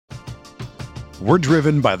We're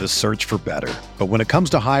driven by the search for better. But when it comes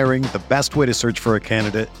to hiring, the best way to search for a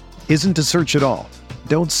candidate isn't to search at all.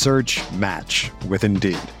 Don't search, match with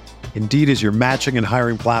Indeed. Indeed is your matching and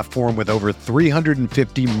hiring platform with over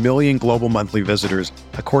 350 million global monthly visitors,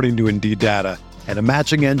 according to Indeed data, and a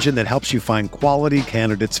matching engine that helps you find quality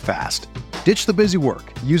candidates fast. Ditch the busy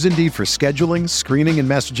work. Use Indeed for scheduling, screening, and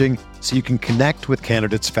messaging so you can connect with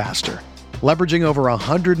candidates faster. Leveraging over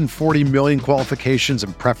 140 million qualifications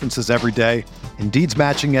and preferences every day, Indeed's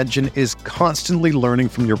matching engine is constantly learning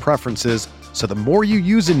from your preferences, so the more you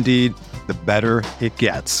use Indeed, the better it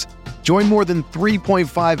gets. Join more than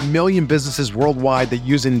 3.5 million businesses worldwide that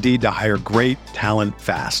use Indeed to hire great talent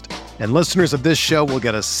fast. And listeners of this show will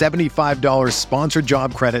get a $75 sponsored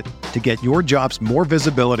job credit to get your jobs more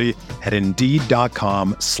visibility at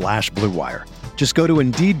Indeed.com/Blue Wire. Just go to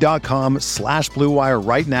Indeed.com/Blue Wire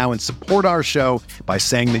right now and support our show by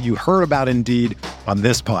saying that you heard about Indeed on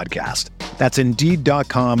this podcast. That's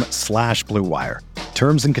Indeed.com/Blue Wire.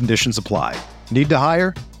 Terms and conditions apply. Need to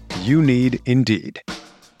hire? You need Indeed.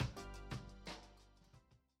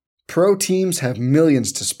 Pro teams have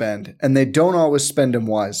millions to spend, and they don't always spend them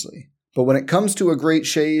wisely. But when it comes to a great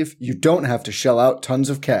shave, you don't have to shell out tons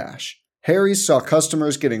of cash. Harry's saw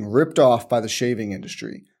customers getting ripped off by the shaving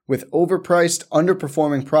industry with overpriced,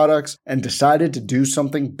 underperforming products and decided to do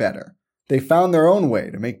something better. They found their own way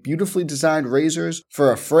to make beautifully designed razors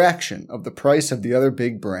for a fraction of the price of the other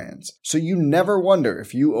big brands, so you never wonder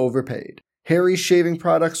if you overpaid. Harry's shaving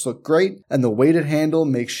products look great, and the weighted handle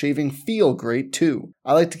makes shaving feel great too.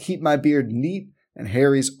 I like to keep my beard neat, and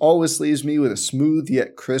Harry's always leaves me with a smooth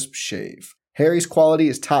yet crisp shave. Harry's quality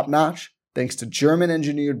is top-notch, thanks to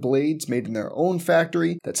German-engineered blades made in their own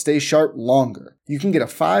factory that stay sharp longer. You can get a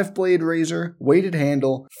 5-blade razor, weighted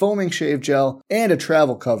handle, foaming shave gel, and a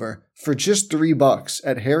travel cover for just $3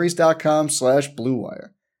 at harrys.com/Blue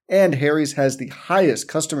Wire. And Harry's has the highest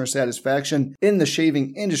customer satisfaction in the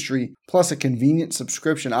shaving industry, plus a convenient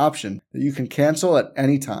subscription option that you can cancel at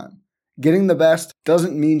any time. Getting the best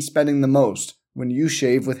doesn't mean spending the most when you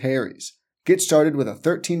shave with Harry's. Get started with a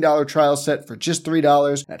 $13 trial set for just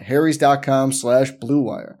 $3 at harrys.com/Blue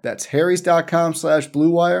Wire. That's harrys.com/Blue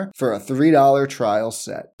Wire for a $3 trial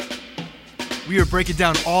set. We are breaking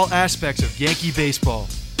down all aspects of Yankee baseball.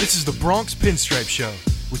 This is the Bronx Pinstripe Show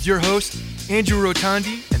with your hosts, Andrew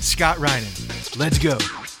Rotondi and Scott Reinen. Let's go.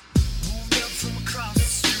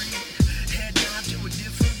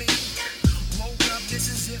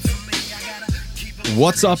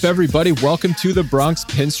 What's up, everybody? Welcome to the Bronx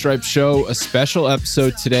Pinstripe Show, a special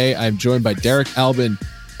episode today. I'm joined by Derek Albin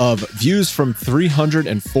of Views from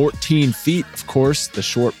 314 feet. Of course, the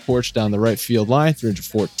short porch down the right field line,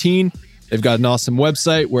 314. They've got an awesome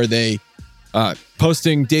website where they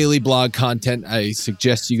posting daily blog content. I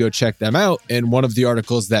suggest you go check them out. And one of the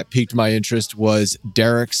articles that piqued my interest was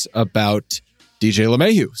Derek's about DJ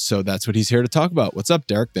LeMahieu. So that's what he's here to talk about. What's up,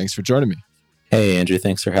 Derek? Thanks for joining me. Hey, Andrew.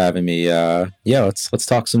 Thanks for having me. Let's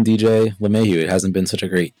talk some DJ LeMahieu. It hasn't been such a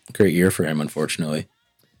great year for him, unfortunately.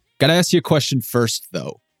 Got to ask you a question first,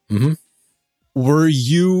 though. Mm-hmm. Were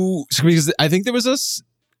you, because I think there was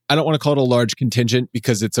I don't want to call it a large contingent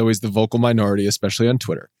because it's always the vocal minority, especially on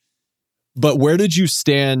Twitter. But where did you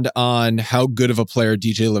stand on how good of a player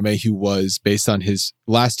DJ LeMahieu was based on his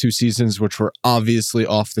last two seasons, which were obviously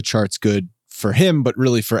off the charts good for him, but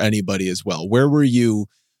really for anybody as well? Where were you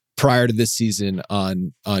prior to this season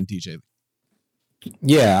on DJ?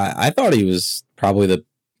 Yeah, I thought he was probably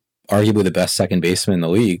arguably the best second baseman in the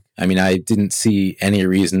league. I mean, I didn't see any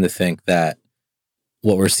reason to think that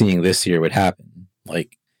what we're seeing this year would happen.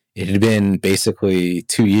 Like, it had been basically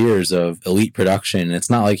 2 years of elite production. It's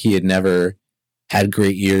not like he had never had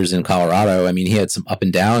great years in Colorado. I mean, he had some up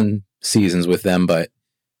and down seasons with them, but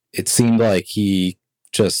it seemed like he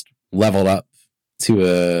just leveled up to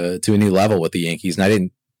a new level with the Yankees.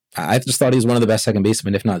 And I just thought he was one of the best second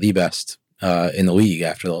basemen, if not the best, in the league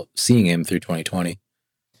after seeing him through 2020.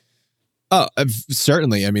 Oh,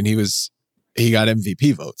 certainly. I mean, he got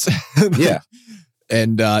MVP votes. Yeah.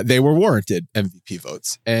 And they were warranted MVP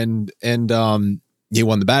votes. And he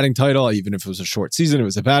won the batting title. Even if it was a short season, it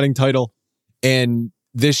was a batting title. And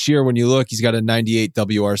this year, when you look, he's got a 98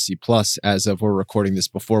 WRC plus as of we're recording this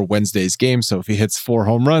before Wednesday's game. So if he hits 4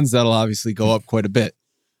 home runs, that'll obviously go up quite a bit.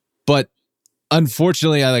 But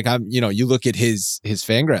unfortunately, you look at his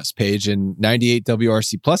Fangraphs page and 98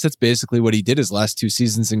 WRC plus, that's basically what he did his last 2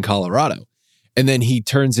 seasons in Colorado. And then he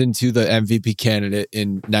turns into the MVP candidate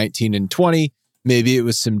in 19 and 20. Maybe it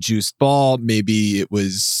was some juiced ball. Maybe it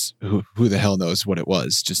was who the hell knows what it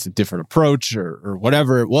was, just a different approach or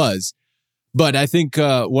whatever it was. But I think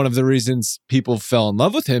one of the reasons people fell in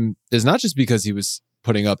love with him is not just because he was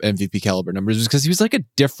putting up MVP caliber numbers was because he was like a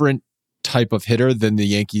different type of hitter than the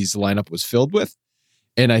Yankees lineup was filled with.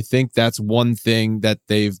 And I think that's one thing that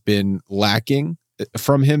they've been lacking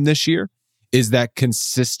from him this year is that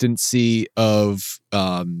consistency of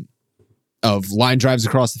line drives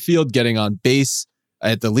across the field, getting on base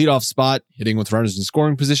at the leadoff spot, hitting with runners in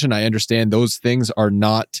scoring position. I understand those things are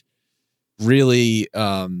not really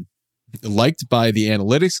liked by the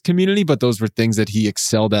analytics community, but those were things that he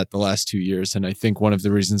excelled at the last 2 years. And I think one of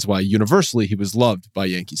the reasons why universally he was loved by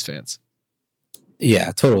Yankees fans.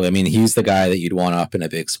 Yeah, totally. I mean, he's the guy that you'd want up in a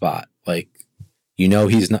big spot. Like, you know,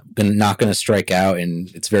 he's not going to strike out,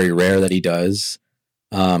 and it's very rare that he does.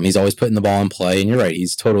 He's always putting the ball in play, and you're right.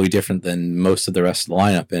 He's totally different than most of the rest of the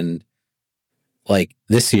lineup. And like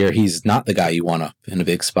this year, he's not the guy you want up in a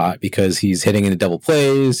big spot because he's hitting into double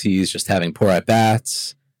plays. He's just having poor at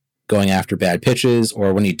bats, going after bad pitches,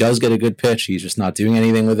 or when he does get a good pitch, he's just not doing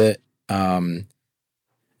anything with it. I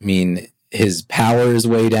mean, his power is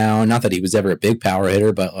way down. Not that he was ever a big power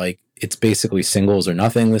hitter, but like it's basically singles or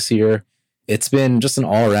nothing this year. It's been just an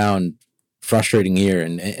all around frustrating year.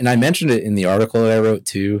 And I mentioned it in the article that I wrote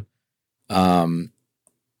too. You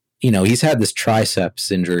know, he's had this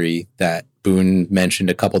triceps injury that Boone mentioned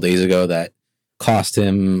a couple days ago that cost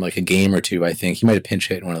him like a game or two, I think. He might have pinch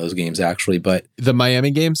hit in one of those games, actually. But the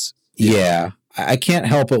Miami games? Yeah. I can't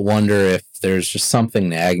help but wonder if there's just something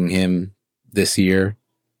nagging him this year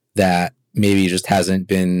that maybe just hasn't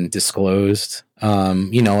been disclosed.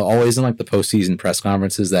 You know, always in like the postseason press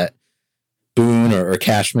conferences that Boone or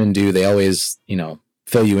Cashman do, they always, you know,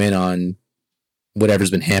 fill you in on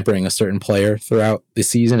whatever's been hampering a certain player throughout the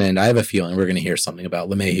season. And I have a feeling we're going to hear something about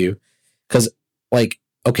LeMahieu because, like,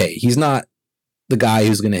 okay, he's not the guy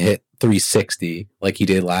who's going to hit 360 like he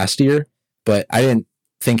did last year, but I didn't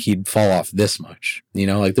think he'd fall off this much. You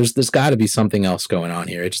know, like there's got to be something else going on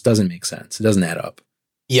here. It just doesn't make sense. It doesn't add up.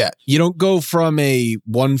 Yeah, you don't go from I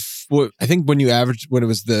think when it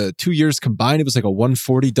was the 2 years combined, it was like a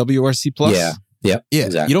 140 WRC plus. Yeah,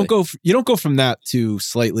 exactly. You don't go from that to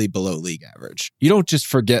slightly below league average. You don't just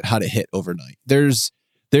forget how to hit overnight. There's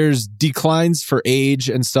declines for age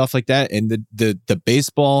and stuff like that, and the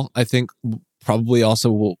baseball I think probably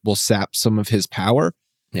also will sap some of his power.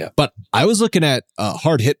 Yeah, but I was looking at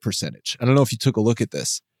hard hit percentage. I don't know if you took a look at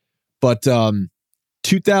this, but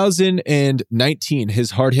 2019, his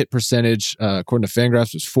hard hit percentage, according to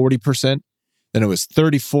Fangraphs, was 40%. Then it was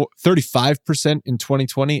 35% in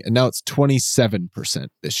 2020, and now it's 27%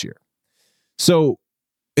 this year. So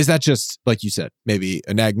is that just, like you said, maybe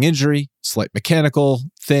a nagging injury, slight mechanical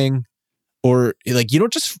thing, or like you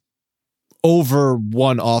don't just over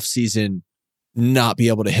one offseason not be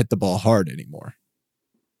able to hit the ball hard anymore?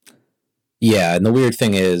 Yeah, and the weird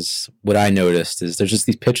thing is, what I noticed is there's just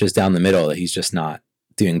these pitches down the middle that he's just not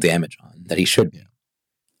doing damage on that he should be.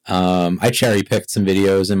 I cherry picked some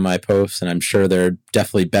videos in my posts, and I'm sure there are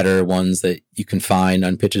definitely better ones that you can find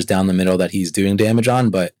on pitches down the middle that he's doing damage on.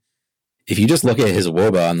 But if you just look at his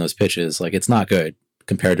WOBA on those pitches, like it's not good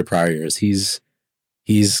compared to prior years. He's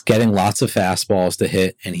getting lots of fastballs to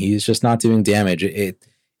hit, and he's just not doing damage. It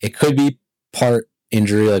could be part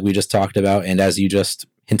injury, like we just talked about, and as you just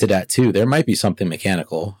hinted at too, there might be something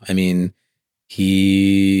mechanical. I mean,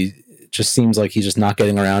 he just seems like he's just not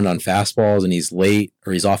getting around on fastballs, and he's late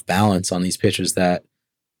or he's off balance on these pitches that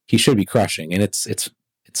he should be crushing. And it's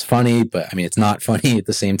funny, but I mean, it's not funny at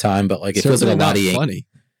the same time, but like it feels like a lot of Yankees.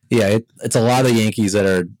 Yeah, it's a lot of Yankees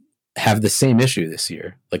that have the same issue this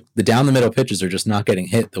year. Like the down the middle pitches are just not getting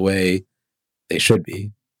hit the way they should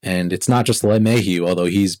be. And it's not just LeMahieu, although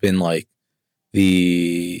he's been like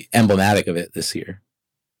the emblematic of it this year.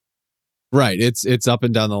 Right. It's up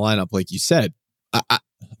and down the lineup, like you said.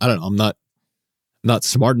 I don't know. I'm not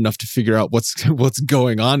smart enough to figure out what's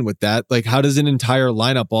going on with that. Like, how does an entire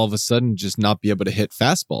lineup all of a sudden just not be able to hit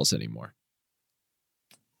fastballs anymore?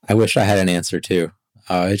 I wish I had an answer too.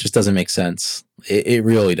 It just doesn't make sense. It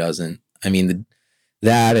really doesn't. I mean,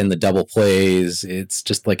 that and the double plays, it's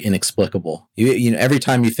just like inexplicable. You know, every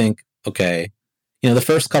time you think, okay, you know, the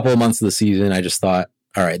first couple of months of the season, I just thought,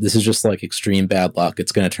 all right, this is just like extreme bad luck.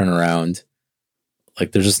 It's going to turn around.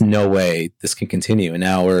 Like, there's just no way this can continue. And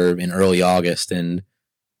now we're in early August. And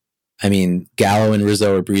I mean, Gallo and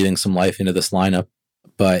Rizzo are breathing some life into this lineup,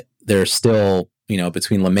 but there's still, you know,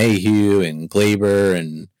 between LeMahieu and Glaber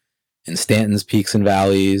and Stanton's peaks and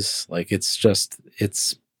valleys, like it's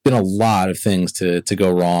been a lot of things to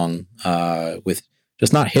go wrong with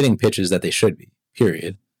just not hitting pitches that they should be,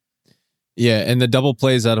 period. Yeah, and the double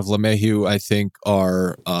plays out of LeMahieu, I think,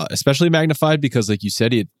 are especially magnified because, like you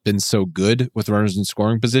said, he had been so good with runners in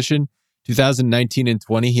scoring position. 2019 and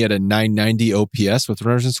 20, he had a 990 OPS with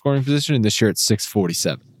runners in scoring position, and this year it's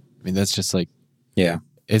 647. I mean, that's just like, yeah,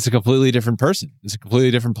 it's a completely different person. It's a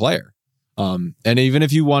completely different player. And even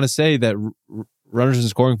if you want to say that runners in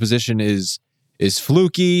scoring position is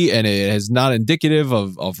fluky and it is not indicative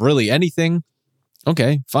of really anything,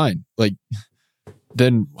 okay, fine. Like,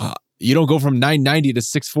 then you don't go from 990 to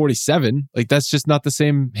 647. Like, that's just not the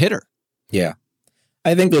same hitter. Yeah.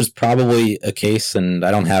 I think there's probably a case, and I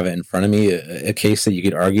don't have it in front of me, a case that you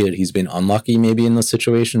could argue that he's been unlucky maybe in those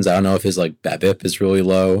situations. I don't know if his like BABIP is really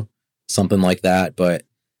low, something like that, but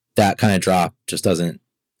that kind of drop just doesn't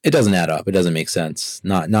add up. It doesn't make sense.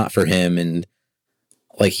 Not for him. And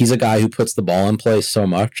like, he's a guy who puts the ball in play so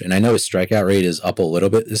much. And I know his strikeout rate is up a little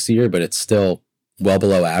bit this year, but it's still well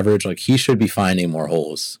below average. Like, he should be finding more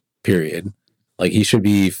holes, period. Like, he should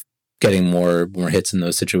be getting more hits in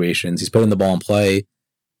those situations. He's putting the ball in play.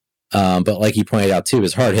 But like you pointed out too,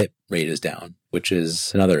 his hard hit rate is down, which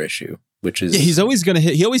is another issue, which is... Yeah, he's always going to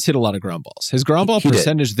hit. He always hit a lot of ground balls. His ground ball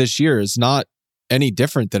percentage this year is not any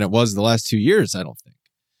different than it was the last 2 years, I don't think.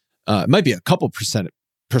 It might be a couple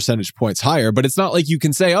percentage points higher, but it's not like you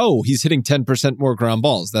can say, oh, he's hitting 10% more ground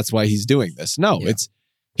balls. That's why he's doing this. No,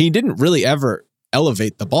 he didn't really ever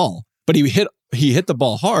elevate the ball, but he hit the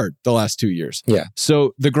ball hard the last 2 years. Yeah.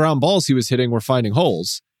 So the ground balls he was hitting were finding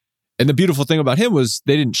holes. And the beautiful thing about him was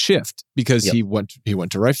they didn't shift because he went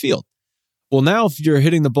to right field. Well, now if you're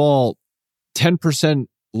hitting the ball 10%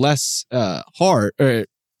 less hard, or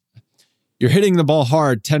you're hitting the ball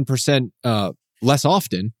hard 10% less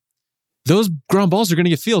often, those ground balls are going to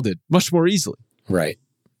get fielded much more easily. Right.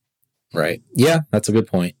 Yeah, that's a good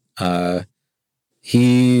point.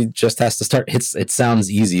 He just has to start. It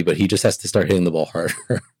sounds easy, but he just has to start hitting the ball harder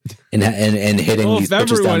and hitting these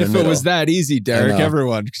pitches down the middle. If it was that easy, Derek,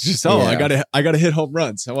 everyone just I gotta hit home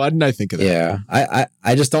runs. So why didn't I think of that? Yeah,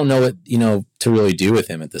 I just don't know what to really do with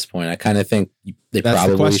him at this point. I kind of think they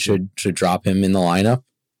probably should drop him in the lineup.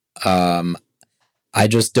 I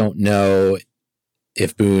just don't know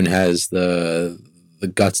if Boone has the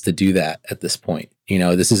guts to do that at this point.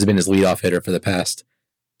 This has been his leadoff hitter for the past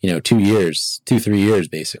 3 years,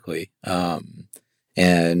 basically.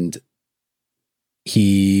 And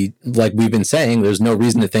he, like we've been saying, there's no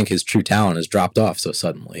reason to think his true talent has dropped off so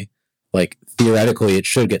suddenly. Like, theoretically, it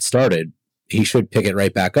should get started. He should pick it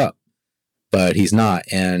right back up, but he's not.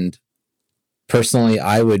 And personally,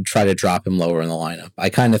 I would try to drop him lower in the lineup. I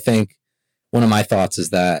kind of think one of my thoughts is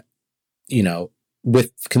that,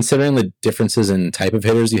 with considering the differences in type of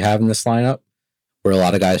hitters you have in this lineup, where a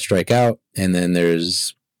lot of guys strike out, and then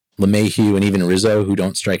there's LeMahieu and even Rizzo who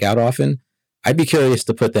don't strike out often, I'd be curious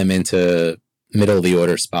to put them into middle of the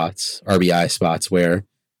order spots, RBI spots, where,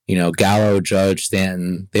 Gallo, Judge,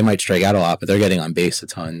 Stanton, they might strike out a lot, but they're getting on base a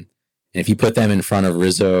ton. And if you put them in front of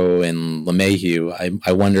Rizzo and LeMahieu,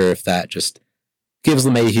 I wonder if that just gives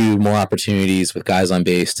LeMahieu more opportunities with guys on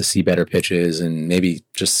base to see better pitches and maybe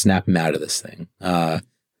just snap him out of this thing. I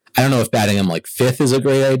don't know if batting him like fifth is a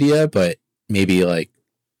great idea, but maybe like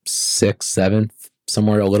sixth, seventh,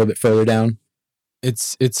 somewhere a little bit further down.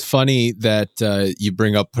 It's funny that you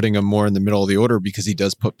bring up putting him more in the middle of the order because he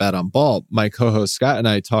does put bat on ball. My co-host Scott and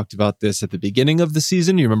I talked about this at the beginning of the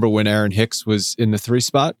season. You remember when Aaron Hicks was in the 3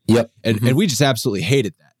 spot? Yep. And we just absolutely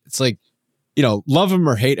hated that. It's like, love him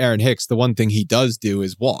or hate Aaron Hicks, the one thing he does do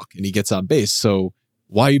is walk and he gets on base. So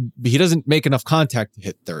he doesn't make enough contact to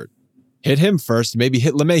hit third. Hit him first, maybe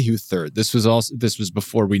hit LeMahieu third. This was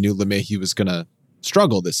before we knew LeMahieu was going to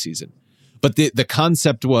struggle this season. But the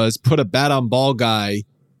concept was put a bat on ball guy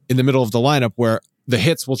in the middle of the lineup where the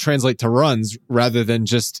hits will translate to runs rather than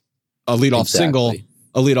just a leadoff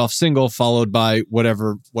single followed by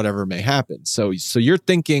whatever may happen. So you're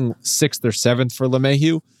thinking 6th or 7th for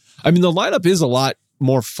LeMahieu. I mean, the lineup is a lot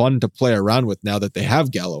more fun to play around with now that they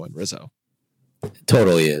have Gallo and Rizzo.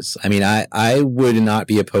 Totally is. I mean, I would not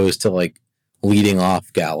be opposed to like leading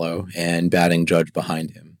off Gallo and batting Judge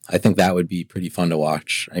behind him. I think that would be pretty fun to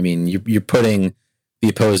watch. I mean, you're putting the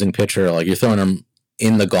opposing pitcher, like you're throwing him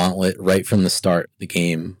in the gauntlet right from the start of the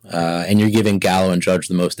game, and you're giving Gallo and Judge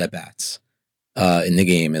the most at-bats in the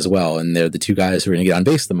game as well, and they're the two guys who are going to get on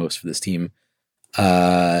base the most for this team.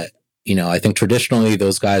 I think traditionally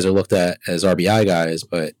those guys are looked at as RBI guys,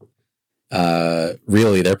 but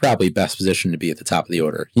really they're probably best positioned to be at the top of the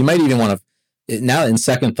order. You might even want to, now in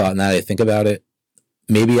second thought, now that I think about it,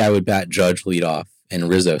 maybe I would bat Judge lead off and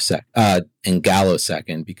Rizzo and Gallo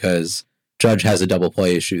second, because Judge has a double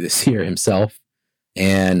play issue this year himself,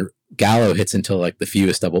 and Gallo hits into like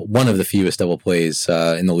one of the fewest double plays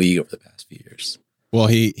in the league over the past few years. Well,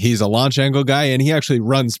 he's a launch angle guy, and he actually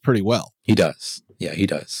runs pretty well. He does. Yeah, he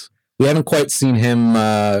does. we haven't quite seen him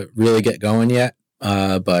really get going yet,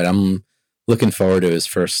 but I'm looking forward to his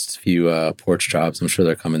first few porch jobs. I'm sure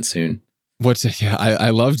they're coming soon. I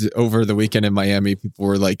loved over the weekend in Miami, people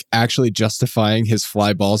were like actually justifying his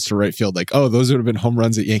fly balls to right field. Like, oh, those would have been home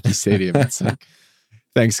runs at Yankee Stadium. It's like,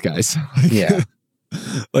 thanks, guys. Yeah.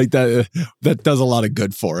 Like that does a lot of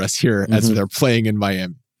good for us here as they're playing in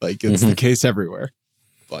Miami. Like it's the case everywhere.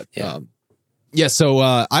 But so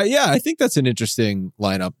I think that's an interesting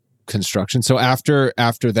lineup construction. So after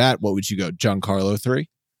that, what would you go? Giancarlo 3?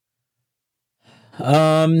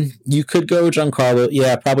 You could go Giancarlo.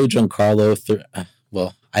 Yeah, probably Giancarlo.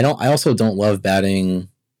 Well, I also don't love batting.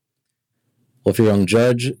 Well, if you're going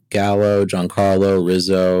Judge, Gallo, Giancarlo,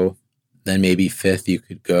 Rizzo, then maybe 5th you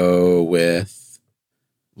could go with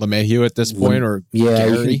LeMahieu at this point, or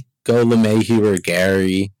Gary. You could go LeMahieu or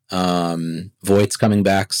Gary. Voigt's coming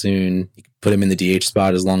back soon. You can put him in the DH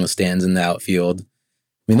spot as long as Stan's in the outfield. I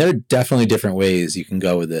mean, there are definitely different ways you can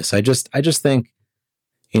go with this. I just think,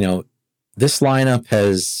 this lineup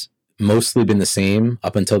has mostly been the same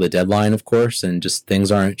up until the deadline, of course, and just things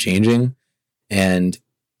aren't changing. And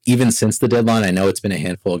even since the deadline, I know it's been a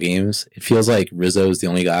handful of games. It feels like Rizzo's the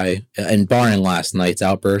only guy, and barring last night's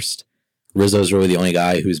outburst, Rizzo's really the only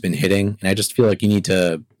guy who's been hitting. And I just feel like you need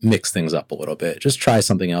to mix things up a little bit. Just try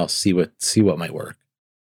something else, see what might work.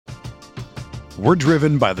 We're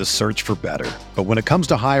driven by the search for better. But when it comes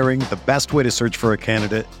to hiring, the best way to search for a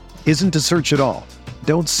candidate isn't to search at all.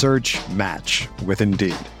 Don't search, match with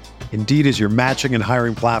Indeed. Indeed is your matching and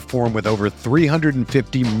hiring platform with over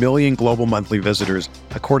 350 million global monthly visitors,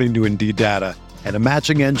 according to Indeed data, and a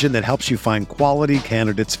matching engine that helps you find quality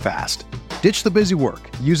candidates fast. Ditch the busy work.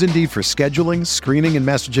 Use Indeed for scheduling, screening, and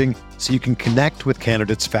messaging so you can connect with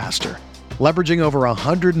candidates faster. Leveraging over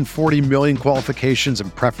 140 million qualifications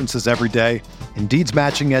and preferences every day, Indeed's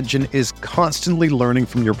matching engine is constantly learning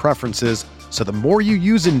from your preferences, so the more you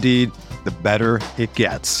use Indeed, the better it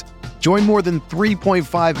gets. Join more than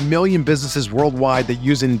 3.5 million businesses worldwide that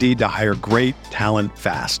use Indeed to hire great talent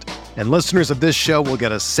fast. And listeners of this show will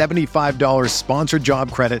get a $75 sponsored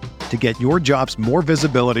job credit to get your jobs more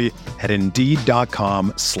visibility at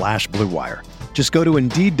Indeed.com/Blue Wire. Just go to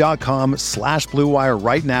Indeed.com/Blue Wire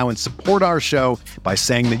right now and support our show by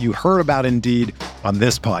saying that you heard about Indeed on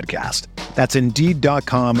this podcast. That's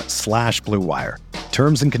Indeed.com/Blue Wire.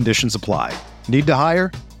 Terms and conditions apply. Need to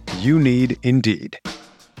hire? You need Indeed.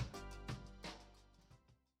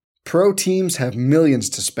 Pro teams have millions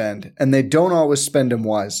to spend, and they don't always spend them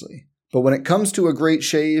wisely. But when it comes to a great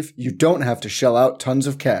shave, you don't have to shell out tons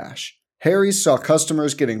of cash. Harry's saw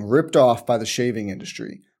customers getting ripped off by the shaving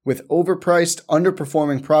industry with overpriced,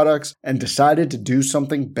 underperforming products and decided to do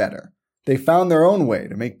something better. They found their own way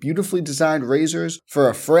to make beautifully designed razors for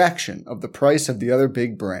a fraction of the price of the other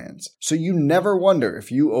big brands, so you never wonder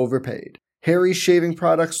if you overpaid. Harry's shaving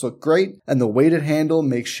products look great, and the weighted handle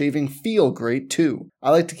makes shaving feel great too. I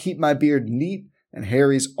like to keep my beard neat, and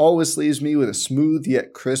Harry's always leaves me with a smooth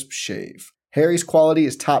yet crisp shave. Harry's quality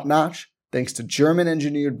is top-notch, thanks to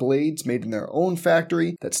German-engineered blades made in their own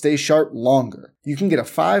factory that stay sharp longer. You can get a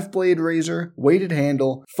 5-blade razor, weighted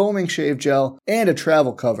handle, foaming shave gel, and a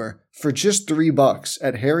travel cover for just $3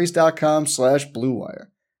 at harrys.com/Blue Wire.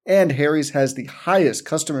 And Harry's has the highest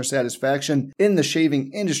customer satisfaction in the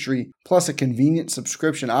shaving industry, plus a convenient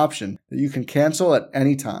subscription option that you can cancel at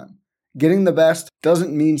any time. Getting the best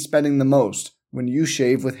doesn't mean spending the most when you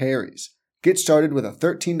shave with Harry's. Get started with a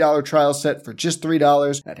 $13 trial set for just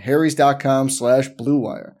 $3 at harrys.com/Blue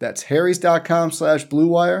Wire. That's harrys.com/Blue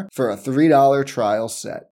Wire for a $3 trial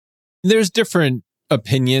set. There's different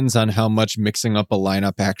opinions on how much mixing up a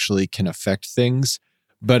lineup actually can affect things.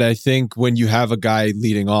 But I think when you have a guy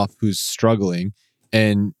leading off who's struggling,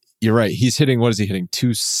 and you're right, he's hitting, what is he hitting?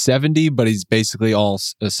 270, but he's basically all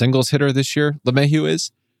a singles hitter this year, LeMahieu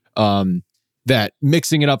is. That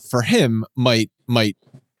mixing it up for him might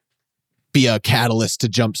be a catalyst to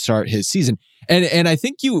jumpstart his season. And I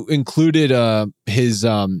think you included his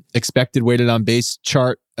expected weighted on base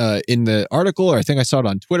chart in the article, or I think I saw it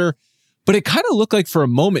on Twitter. But it kind of looked like for a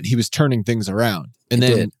moment he was turning things around. And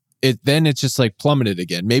then it's just like plummeted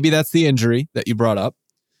again. Maybe that's the injury that you brought up.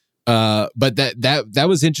 But that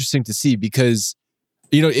was interesting to see because,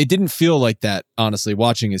 it didn't feel like that, honestly,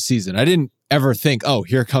 watching his season. I didn't ever think, oh,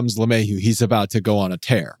 here comes LeMahieu. He's about to go on a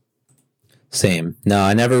tear. Same. No,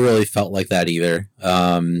 I never really felt like that either.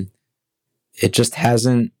 It just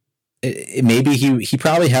hasn't. Maybe he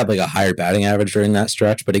probably had like a higher batting average during that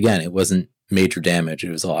stretch, but again, it wasn't major damage.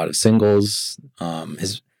 It was a lot of singles.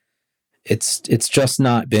 It's just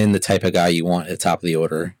not been the type of guy you want at the top of the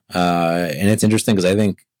order. And it's interesting because I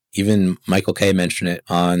think even Michael Kay mentioned it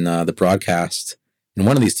on the broadcast. in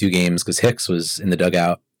one of these two games, because Hicks was in the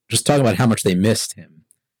dugout, just talking about how much they missed him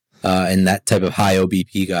and that type of high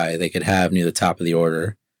OBP guy they could have near the top of the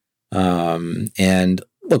order. And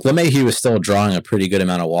look, LeMahieu is still drawing a pretty good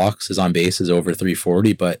amount of walks. His on base is over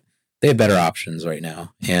 340, but they have better options right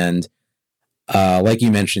now. And like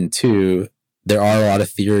you mentioned too, there are a lot of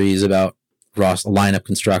theories about Ross lineup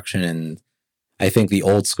construction, and I think the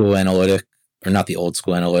old school analytic, or not the old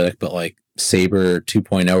school analytic, but like Sabre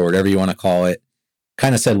 2.0 or whatever you want to call it,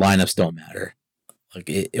 kind of said lineups don't matter.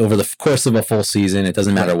 Like over the course of a full season, it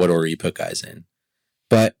doesn't matter what order you put guys in.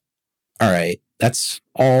 But all right, that's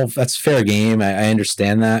fair game. I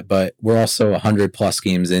understand that, but we're also 100+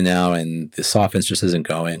 games in now, and this offense just isn't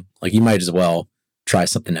going. Like, you might as well try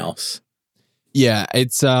something else. Yeah,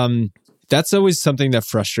 it's that's always something that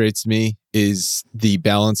frustrates me, is the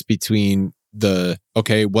balance between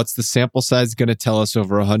what's the sample size going to tell us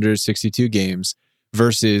over 162 games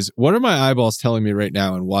versus what are my eyeballs telling me right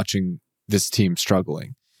now and watching this team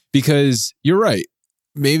struggling? Because you're right.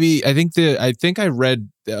 Maybe I think I read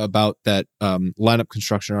about that lineup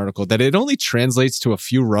construction article that it only translates to a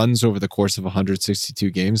few runs over the course of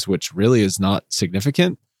 162 games, which really is not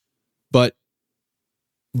significant. But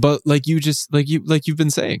like you've been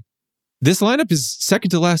saying, this lineup is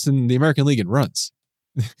second to last in the American League in runs.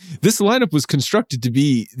 This lineup was constructed to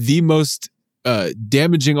be the most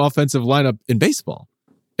damaging offensive lineup in baseball,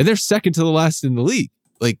 and they're second to the last in the league.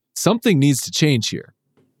 Like, something needs to change here.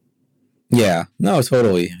 Yeah, no,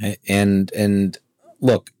 totally. And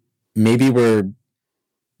look, maybe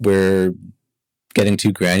we're getting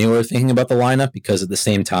too granular thinking about the lineup, because at the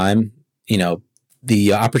same time,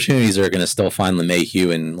 the opportunities are going to still find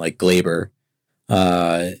LeMahieu and like Glaber,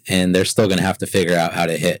 and they're still going to have to figure out how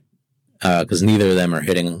to hit, because neither of them are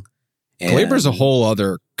hitting. And Glaber's a whole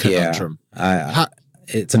other conundrum. Yeah,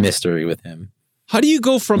 it's a mystery with him. How do you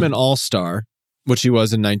go from an all-star, which he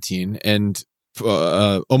was in 19, and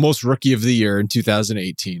almost rookie of the year in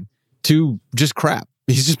 2018, to just crap?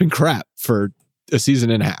 He's just been crap for a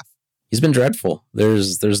season and a half. He's been dreadful.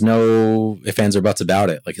 There's no ifs, ands, or buts about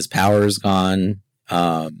it. Like, his power is gone.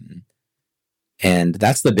 And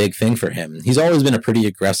that's the big thing for him. He's always been a pretty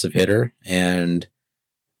aggressive hitter, and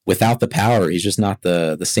without the power, he's just not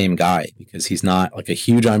the same guy, because he's not like a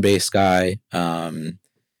huge on base guy.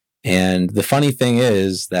 And the funny thing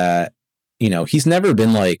is that, he's never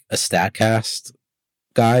been like a StatCast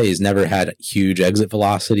guy. He's never had huge exit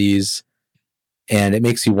velocities. And it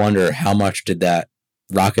makes you wonder, how much did that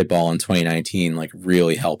rocket ball in 2019 like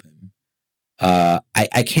really help him?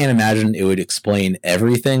 I can't imagine it would explain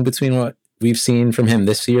everything between what we've seen from him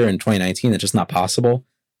this year and 2019. It's just not possible.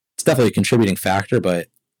 It's definitely a contributing factor, but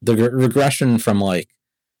the regression from like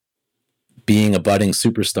being a budding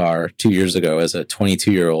superstar 2 years ago as a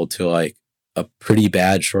 22-year-old to like a pretty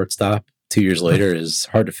bad shortstop 2 years later is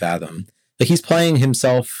hard to fathom. Like, he's playing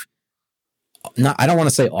himself, I don't want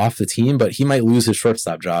to say off the team, but he might lose his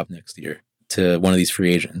shortstop job next year to one of these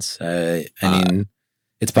free agents. I mean,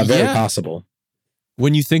 it's very possible.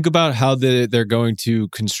 When you think about how they're going to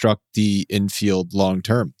construct the infield long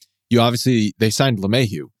term, they signed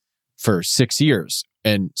LeMahieu for 6 years.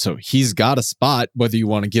 And so he's got a spot, whether you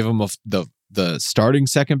want to give him the starting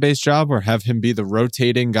second base job or have him be the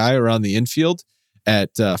rotating guy around the infield at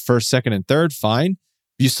first, second, and third, fine.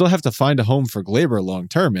 You still have to find a home for Glaber long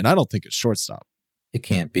term, and I don't think it's shortstop. It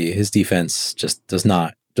can't be. His defense just does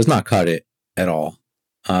not cut it at all.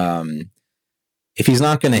 If he's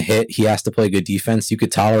not going to hit, he has to play good defense. You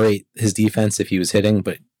could tolerate his defense if he was hitting,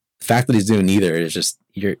 but the fact that he's doing neither is just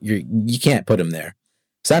you can't put him there.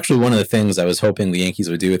 It's actually one of the things I was hoping the Yankees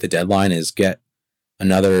would do at the deadline is get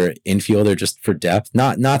another infielder just for depth,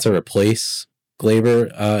 not to replace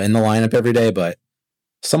Glaber in the lineup every day, but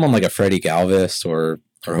someone like a Freddie Galvis or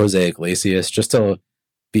Jose Iglesias, just to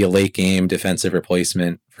be a late game defensive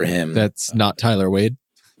replacement for him. That's not Tyler Wade.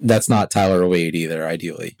 That's not Tyler Wade either,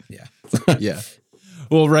 ideally. Yeah. Yeah.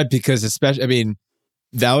 Well, right, because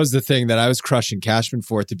that was the thing that I was crushing Cashman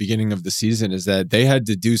for at the beginning of the season, is that they had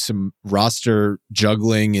to do some roster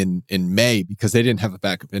juggling in May because they didn't have a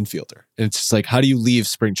backup infielder. And it's just like, how do you leave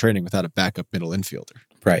spring training without a backup middle infielder?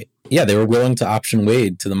 Right. Yeah, they were willing to option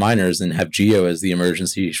Wade to the minors and have Gio as the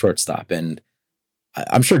emergency shortstop. And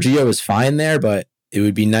I'm sure Gio is fine there, but it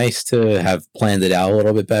would be nice to have planned it out a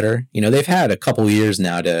little bit better. They've had a couple years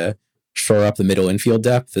now to shore up the middle infield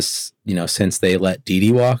depth since they let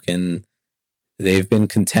Didi walk, and they've been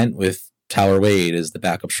content with Tyler Wade as the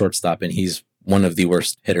backup shortstop, and he's one of the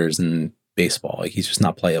worst hitters in baseball. Like, he's just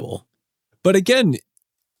not playable. But again,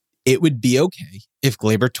 it would be okay if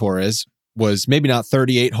Gleyber Torres was maybe not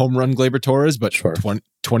 38 home run Gleyber Torres, but sure.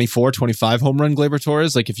 24, 25 home run Gleyber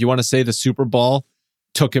Torres. Like, if you want to say the Super Bowl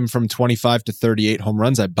took him from 25 to 38 home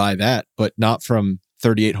runs, I buy that, but not from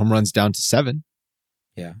 38 home runs down to 7.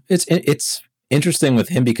 Yeah. It's interesting with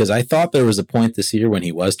him because I thought there was a point this year when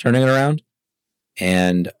he was turning it around.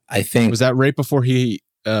 And I think... Was that right before he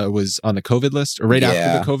was on the COVID list or right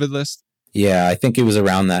after the COVID list? Yeah, I think it was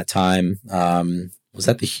around that time. Was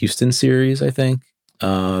that the Houston series, I think?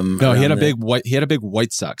 No, he had a big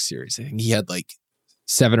White Sox series. I think he had like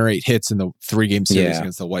 7 or 8 hits in the 3-game series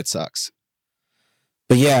against the White Sox.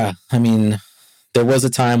 But yeah, I mean, there was a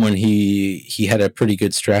time when he had a pretty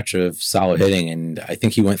good stretch of solid hitting, and I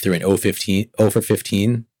think he went through an 0 for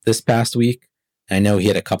 15 this past week. I know he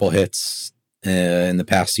had a couple hits in the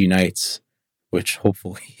past few nights, which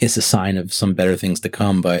hopefully is a sign of some better things to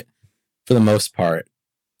come. But for the most part,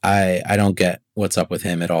 I don't get what's up with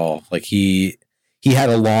him at all. Like he had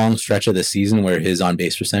a long stretch of the season where his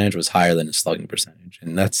on-base percentage was higher than his slugging percentage.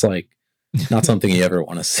 And that's like not something you ever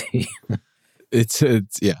want to see. It's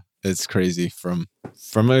crazy from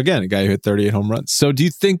again, a guy who hit 38 home runs. So do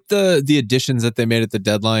you think the additions that they made at the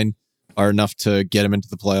deadline are enough to get him into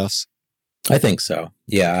the playoffs? I think so.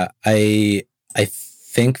 Yeah. I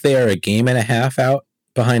think they are a game and a half out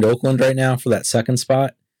behind Oakland right now for that second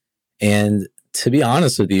spot. And to be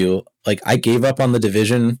honest with you, like I gave up on the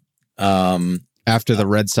division after the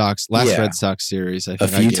Red Sox Red Sox series, I think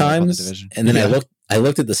a few times, and then I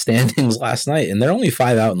looked at the standings last night, and they're only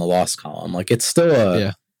 5 out in the loss column. Like it's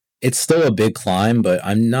still a big climb, but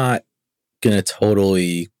I'm not gonna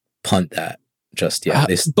totally punt that just yet.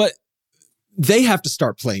 But they have to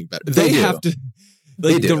start playing better. They have to.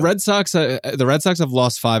 Like the Red Sox have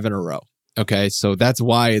lost 5 in a row. Okay, so that's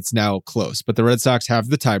why it's now close. But the Red Sox have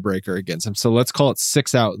the tiebreaker against them. So let's call it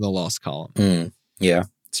 6 out in the loss column. Yeah,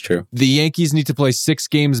 it's true. The Yankees need to play 6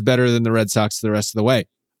 games better than the Red Sox the rest of the way.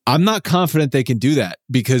 I'm not confident they can do that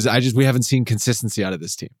because we haven't seen consistency out of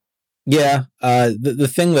this team. Yeah. The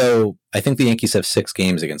thing though, I think the Yankees have 6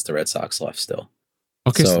 games against the Red Sox left still.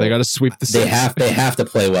 Okay, so they got to sweep the 6. They have to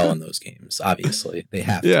play well in those games. Obviously, they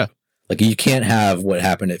have. Yeah. To. Like you can't have what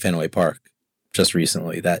happened at Fenway Park just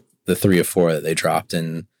recently. That the 3 or 4 that they dropped,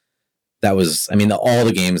 and that was, I mean, all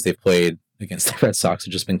the games they've played against the Red Sox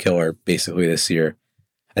have just been killer basically this year.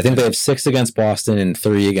 I think they have 6 against Boston and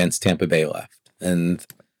 3 against Tampa Bay left, and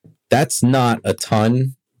that's not a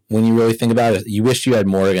ton when you really think about it. You wish you had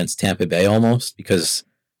more against Tampa Bay almost because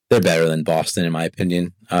they're better than Boston in my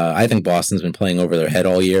opinion. I think Boston's been playing over their head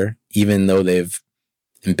all year, even though they've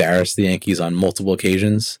embarrassed the Yankees on multiple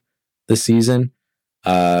occasions this season.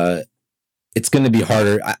 It's going to be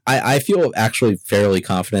harder. I feel actually fairly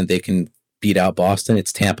confident they can beat out Boston.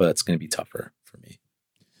 It's Tampa that's going to be tougher for me.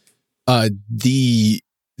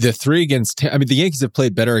 The 3 against, I mean, the Yankees have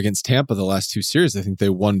played better against Tampa the last 2 series. I think they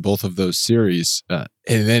won both of those series. And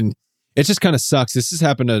then it just kind of sucks. This has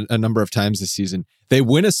happened a number of times this season. They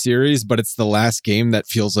win a series, but it's the last game that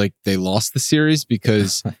feels like they lost the series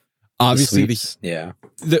because obviously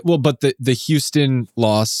the Houston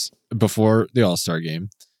loss before the All-Star game,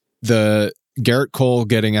 the Garrett Cole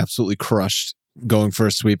getting absolutely crushed going for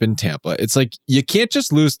a sweep in Tampa. It's like you can't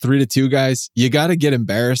just lose 3-2, guys. You got to get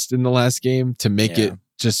embarrassed in the last game to make it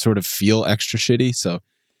just sort of feel extra shitty. So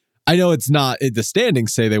I know it's not, the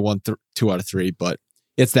standings say they won 2 out of 3, but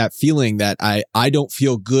it's that feeling that I don't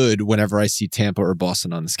feel good whenever I see Tampa or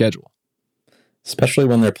Boston on the schedule. Especially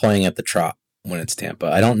when they're playing at the Trop when it's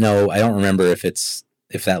Tampa. I don't know. I don't remember if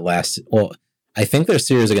that last, well, I think their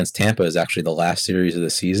series against Tampa is actually the last series of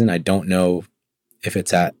the season. I don't know if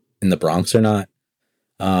it's in the Bronx or not.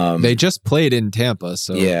 They just played in Tampa,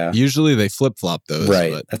 so usually they flip-flop those.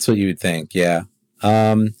 Right, but. That's what you would think, yeah.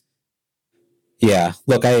 Look,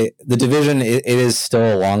 the division, it is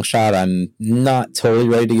still a long shot. I'm not totally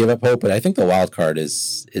ready to give up hope, but I think the wild card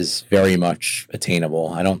is very much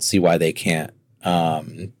attainable. I don't see why they can't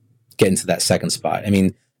get into that second spot. I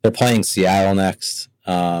mean, they're playing Seattle next.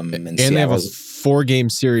 And they have a 4-game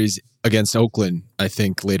series against Oakland, I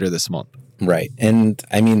think, later this month. Right. And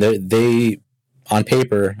I mean, they on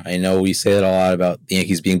paper, I know we say that a lot about the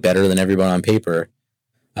Yankees being better than everyone on paper.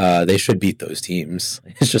 They should beat those teams.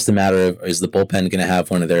 It's just a matter of, is the bullpen going to have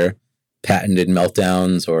one of their patented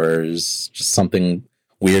meltdowns, or is just something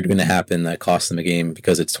weird going to happen that costs them a game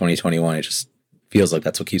because it's 2021? It just feels like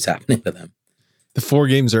that's what keeps happening to them. The 4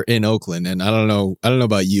 games are in Oakland, and I don't know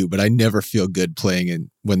about you, but I never feel good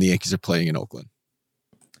playing when the Yankees are playing in Oakland.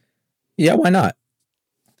 Yeah, why not?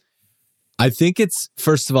 I think it's,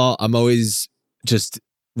 first of all, I'm always just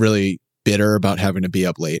really bitter about having to be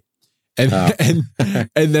up late. And then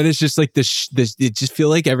it's just like this it just feel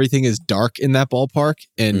like everything is dark in that ballpark.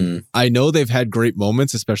 And I know they've had great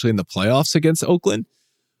moments, especially in the playoffs against Oakland,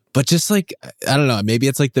 But just like, I don't know, maybe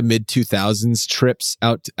it's like the mid 2000s trips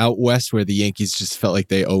out west where the Yankees just felt like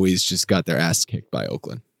they always just got their ass kicked by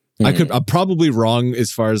Oakland. I'm probably wrong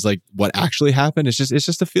as far as like what actually happened. It's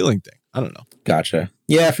just a feeling thing. I don't know. Gotcha.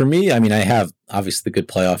 Yeah, for me, I mean, I have obviously the good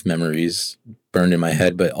playoff memories burned in my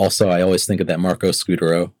head, but also I always think of that Marco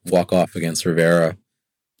Scudero walk off against Rivera.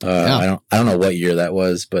 I don't know what year that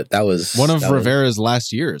was, but that was one of Rivera's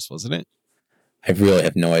last years, wasn't it? I really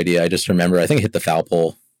have no idea. I just remember I think it hit the foul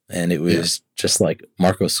pole, and it was just like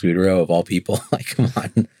Marco Scudero of all people. Like, come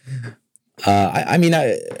on.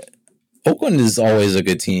 Oakland is always a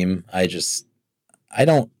good team. I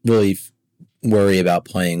don't really worry about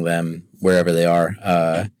playing them wherever they are.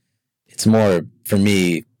 It's more, for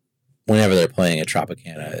me, whenever they're playing at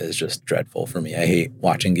Tropicana is just dreadful for me. I hate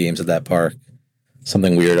watching games at that park.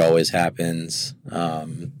 Something weird always happens.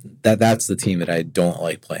 That's the team that I don't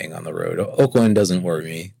like playing on the road. Oakland doesn't worry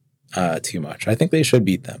me too much. I think they should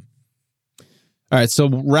beat them. All right, so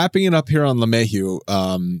wrapping it up here on LeMahieu,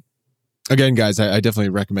 again, guys, I definitely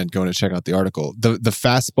recommend going to check out the article. The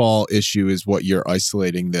fastball issue is what you're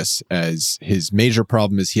isolating this as. His major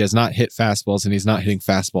problem is he has not hit fastballs, and he's not hitting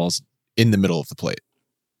fastballs in the middle of the plate.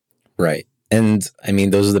 Right. And, I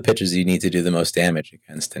mean, those are the pitches you need to do the most damage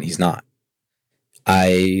against, and he's not.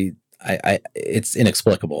 It's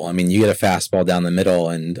inexplicable. I mean, you get a fastball down the middle,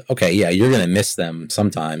 and, okay, yeah, you're going to miss them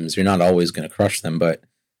sometimes. You're not always going to crush them, but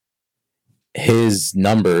his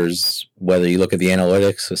numbers, whether you look at the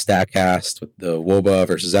analytics with StatCast, with the WOBA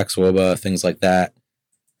versus ex-WOBA, things like that,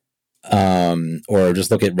 or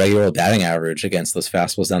just look at regular batting average against those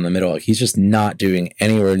fastballs down the middle, like, he's just not doing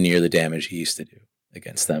anywhere near the damage he used to do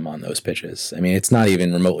against them on those pitches. I mean, it's not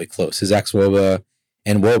even remotely close. His ex-WOBA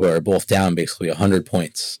and WOBA are both down basically 100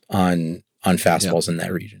 points on fastballs in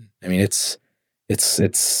that region. I mean, it's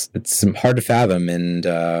hard to fathom,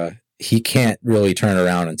 and he can't really turn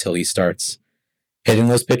around until he starts hitting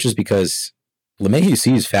those pitches, because LeMahieu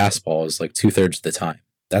sees fastballs like 2/3 of the time.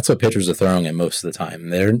 That's what pitchers are throwing at most of the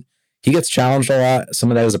time. He gets challenged a lot.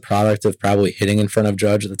 Some of that is a product of probably hitting in front of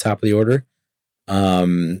Judge at the top of the order.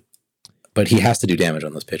 But he has to do damage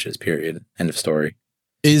on those pitches, period. End of story.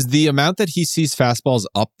 Is the amount that he sees fastballs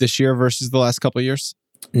up this year versus the last couple of years?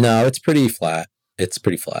 No, it's pretty flat. It's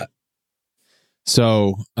pretty flat.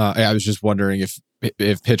 So I was just wondering if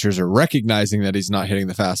pitchers are recognizing that he's not hitting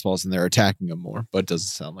the fastballs and they're attacking him more, but it doesn't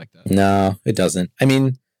sound like that. No, it doesn't. I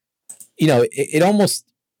mean, it almost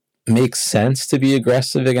makes sense to be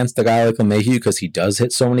aggressive against a guy like LeMahieu because he does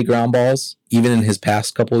hit so many ground balls, even in his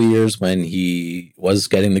past couple of years when he was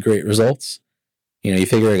getting the great results. You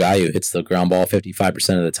figure a guy who hits the ground ball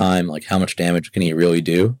 55% of the time, like, how much damage can he really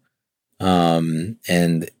do?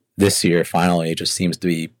 And this year, finally, it just seems to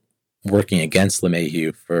be working against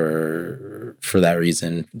LeMahieu for that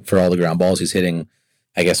reason, for all the ground balls he's hitting,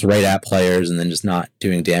 I guess, right at players and then just not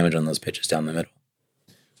doing damage on those pitches down the middle.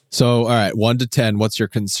 So, all right, 1 to 10, what's your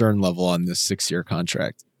concern level on this 6-year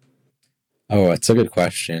contract? Oh, it's a good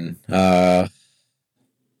question. I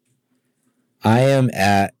am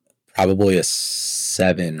at probably a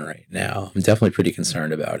 7 right now. I'm definitely pretty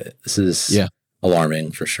concerned about it. This is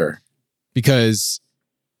alarming for sure. Because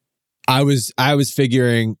I was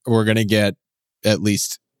figuring we're going to get at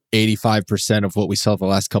least 85% of what we saw the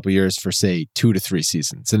last couple of years for, say, 2 to 3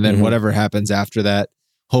 seasons. And then whatever happens after that,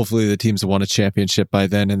 hopefully the teams have won a championship by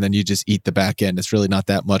then, and then you just eat the back end. It's really not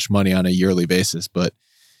that much money on a yearly basis. But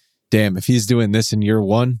damn, if he's doing this in year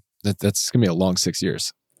one, that's going to be a long 6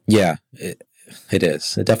 years. Yeah, it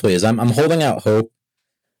is. It definitely is. I'm holding out hope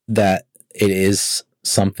that it is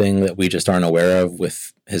something that we just aren't aware of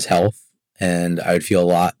with his health. And I would feel a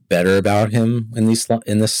lot better about him in this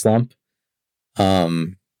slump.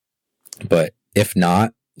 But if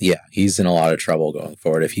not, yeah, he's in a lot of trouble going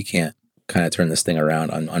forward if he can't kind of turn this thing around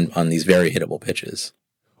on these very hittable pitches.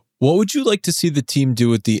 What would you like to see the team do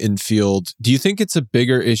with the infield? Do you think it's a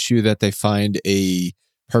bigger issue that they find a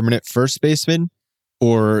permanent first baseman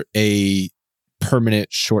or a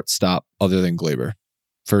permanent shortstop other than Glaber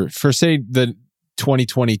for say the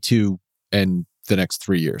 2022 and the next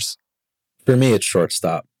 3 years? For me, it's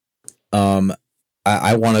shortstop. I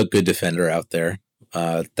want a good defender out there.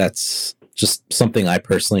 That's just something I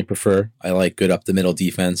personally prefer. I like good up the middle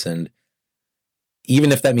defense, and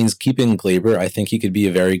even if that means keeping Glaber, I think he could be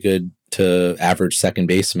a very good to average second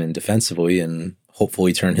baseman defensively and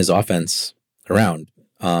hopefully turn his offense around.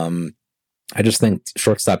 I just think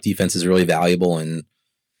shortstop defense is really valuable, and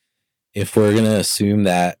if we're going to assume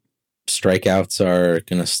that strikeouts are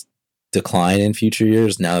going to decline in future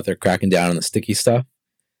years now that they're cracking down on the sticky stuff,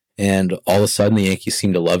 and all of a sudden the Yankees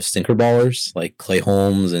seem to love stinker ballers like Clay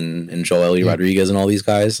Holmes and Joely Rodriguez and all these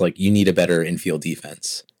guys, like, you need a better infield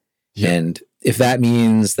defense. Yeah. And if that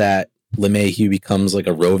means that LeMahieu becomes like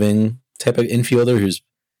a roving type of infielder, which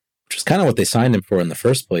is kind of what they signed him for in the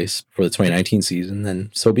first place for the 2019 season, then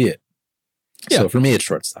so be it. Yeah. So for me, it's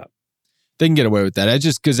shortstop. They can get away with that. I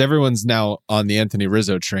just because everyone's now on the Anthony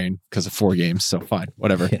Rizzo train because of 4 games, so fine,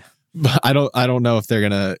 whatever. Yeah. But I don't know if they're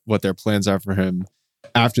gonna what their plans are for him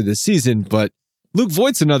after this season. But Luke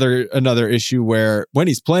Voigt's another issue where when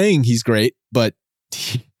he's playing, he's great, but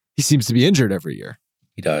he seems to be injured every year.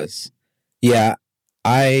 He does. Yeah,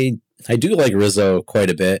 I do like Rizzo quite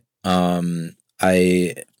a bit.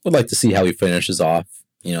 I would like to see how he finishes off,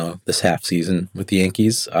 this half season with the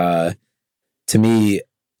Yankees. To me,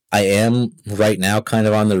 I am right now kind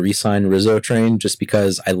of on the re-sign Rizzo train just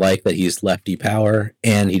because I like that he's lefty power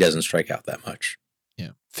and he doesn't strike out that much. Yeah.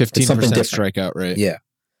 15% strikeout rate. Yeah.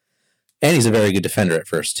 And he's a very good defender at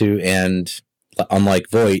first too. And unlike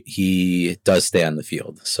Voit, he does stay on the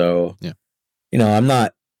field. So, yeah. I'm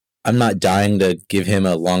not dying to give him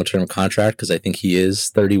a long-term contract because I think he is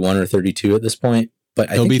 31 or 32 at this point. But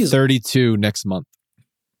he'll be 32 next month.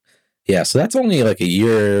 Yeah, so that's only like a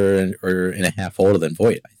year and a half older than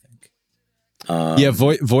Voit, I think.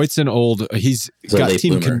 Voigt's an old. He's got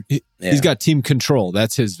he's got team control.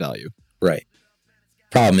 That's his value. Right.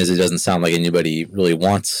 Problem is, it doesn't sound like anybody really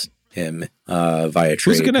wants him via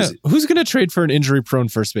trade. Who's gonna trade for an injury-prone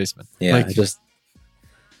first baseman? Yeah,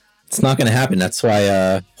 it's not gonna happen. That's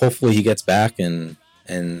why hopefully he gets back and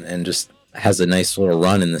just has a nice little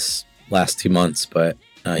run in this last 2 months. But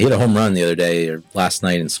he had a home run the other day or last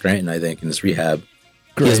night in Scranton, I think, in his rehab.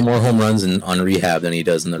 Great. He has more home runs on rehab than he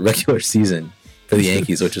does in the regular season for the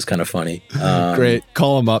Yankees, which is kind of funny. Great.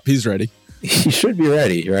 Call him up. He's ready. He should be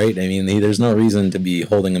ready, right? I mean, there's no reason to be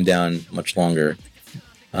holding him down much longer.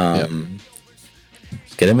 Get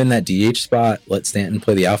him in that DH spot. Let Stanton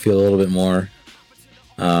play the outfield a little bit more.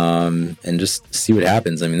 And just see what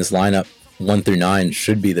happens. I mean, this lineup 1 through 9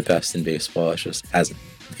 should be the best in baseball. It just hasn't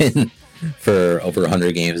been for over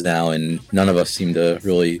 100 games now, and none of us seem to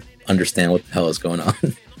really understand what the hell is going on.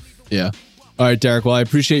 Yeah. All right, Derek. Well, I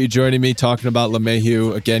appreciate you joining me talking about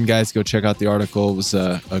LeMahieu. Again, guys, go check out the article. It was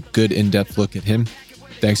a good in-depth look at him.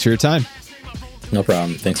 Thanks for your time. No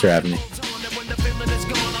problem. Thanks for having me.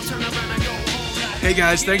 Hey,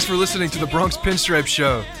 guys. Thanks for listening to the Bronx Pinstripe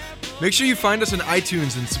Show. Make sure you find us on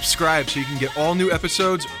iTunes and subscribe so you can get all new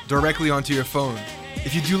episodes directly onto your phone.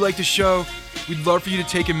 If you do like the show, we'd love for you to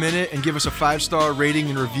take a minute and give us a 5-star rating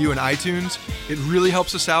and review on iTunes. It really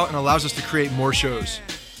helps us out and allows us to create more shows.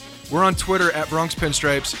 We're on Twitter at Bronx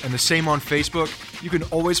Pinstripes and the same on Facebook. You can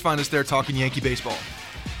always find us there talking Yankee baseball.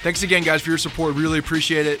 Thanks again, guys, for your support. Really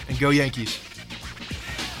appreciate it, and go Yankees.